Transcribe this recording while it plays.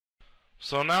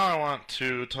So now I want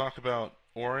to talk about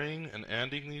ORing and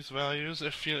ANDing these values.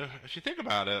 If you think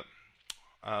about it,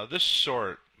 this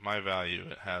short, my value,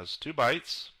 it has 2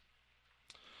 bytes,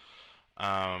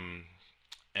 and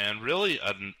really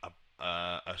a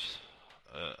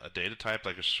data type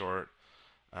like a short.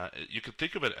 You could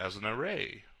think of it as an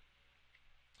array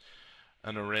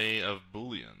of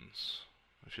booleans.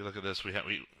 If you look at this, we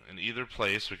in either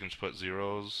place we can put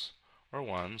zeros or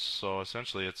ones. So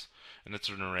essentially, it's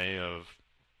an array of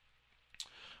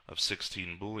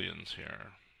 16 booleans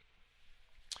here.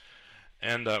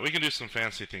 And we can do some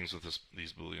fancy things with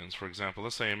these booleans. For example,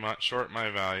 let's say short my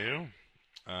value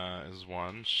is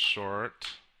 1. Short,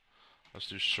 let's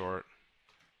do short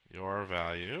your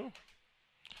value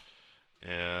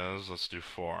is, let's do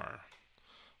 4.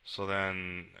 So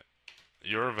then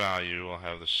your value will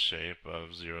have the shape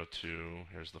of 0, 2.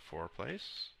 Here's the 4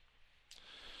 place.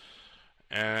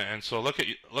 And so look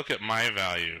at my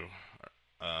value,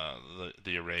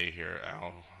 the array here.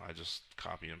 I just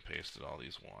copy and pasted all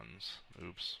these ones.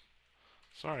 Oops.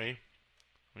 Sorry.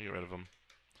 Let me get rid of them.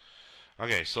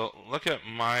 Okay, so look at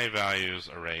my values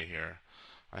array here.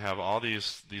 I have all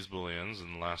these booleans,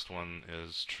 and the last one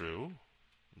is true.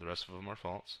 The rest of them are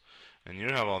false. And you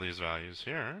have all these values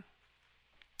here.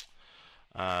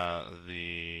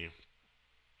 The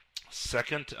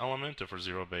second element, if we're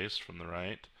 0 based from the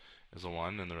right, is a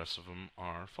 1, and the rest of them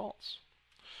are false.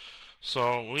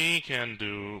 So we can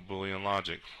do Boolean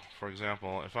logic. For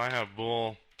example, if I have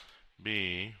bool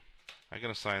b, I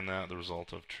can assign that the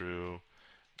result of true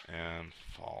and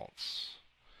false.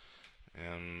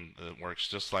 And it works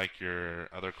just like your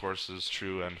other courses.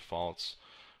 True and false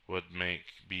would make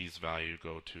b's value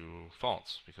go to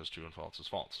false, because true and false is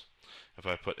false. If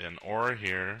I put an OR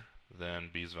here,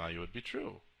 then b's value would be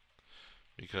true,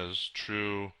 because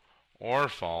true or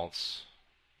false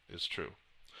is true.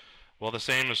 Well, the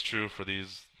same is true for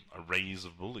these arrays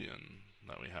of Boolean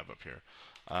that we have up here.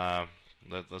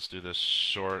 Let's do this.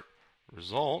 Short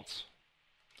result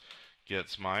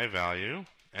gets my value,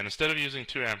 and instead of using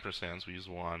 2 ampersands, we use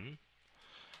 1.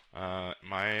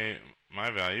 My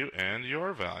value and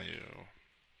your value.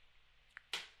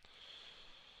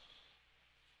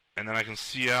 And then I can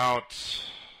see out,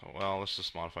 well, let's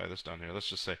just modify this down here. Let's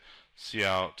just say see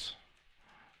out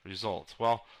result.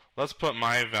 Well, let's put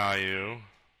my value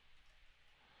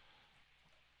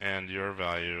and your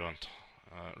value on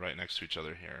right next to each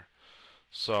other here.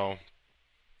 So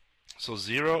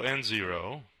 0 and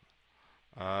 0,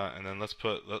 and then let's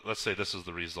say this is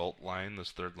the result line.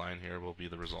 This third line here will be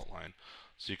the result line.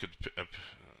 So you could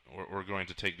we're going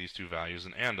to take these two values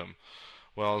and AND them.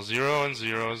 Well, 0 and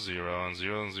 0 is 0, and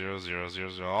 0 and 0 is 0, 0,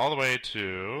 0, all the way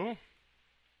to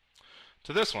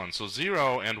this one. So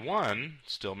 0 and 1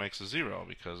 still makes a 0,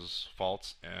 because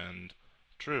false and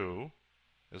true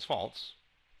is false.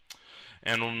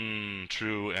 And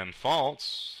true and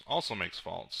false also makes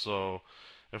false. So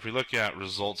if we look at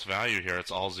results value here,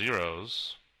 it's all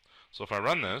zeros. So if I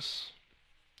run this,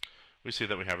 we see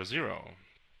that we have a 0.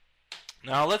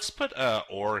 Now let's put a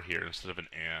OR here instead of an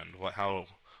AND. How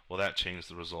will that change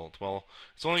the result? Well,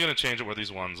 it's only going to change it where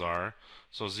these ones are.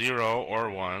 So 0 or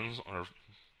 1s are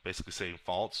basically saying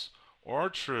false, or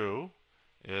true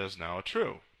is now a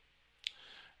true.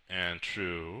 And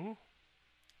true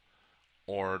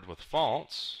ORed with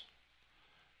false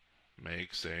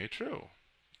makes a true.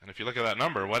 And if you look at that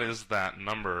number, what is that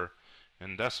number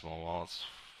in decimal? Well, it's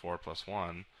 4 plus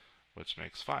 1, which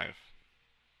makes 5.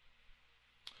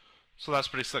 So that's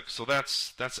pretty slick. So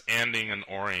that's ANDing and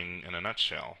ORing in a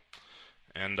nutshell.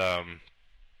 And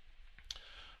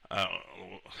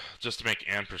just to make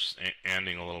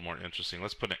ANDing a little more interesting,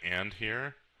 let's put an AND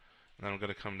here, and then I'm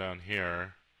going to come down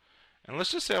here, and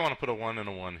let's just say I want to put a 1 and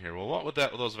a 1 here. Well, what would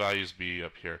those values be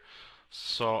up here?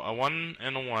 So a 1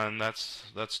 and a 1,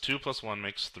 that's 2 plus 1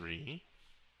 makes 3.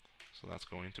 So that's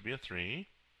going to be a 3.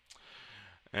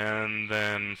 And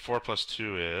then 4 plus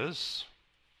 2 is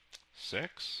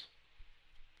 6.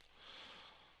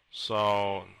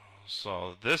 So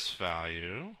this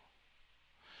value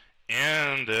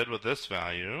ANDed with this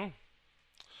value,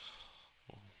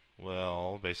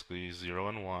 well, basically 0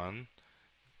 and 1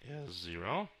 is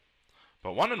 0.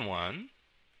 But 1 and 1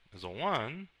 is a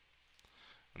 1.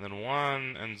 And then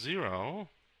 1 and 0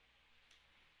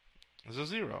 is a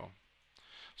 0.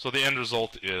 So the end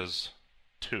result is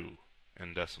 2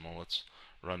 in decimal. Let's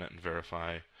run it and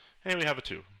verify. Hey, we have a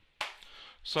 2.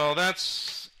 So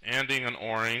that's ANDing and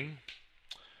ORing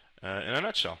in a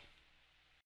nutshell.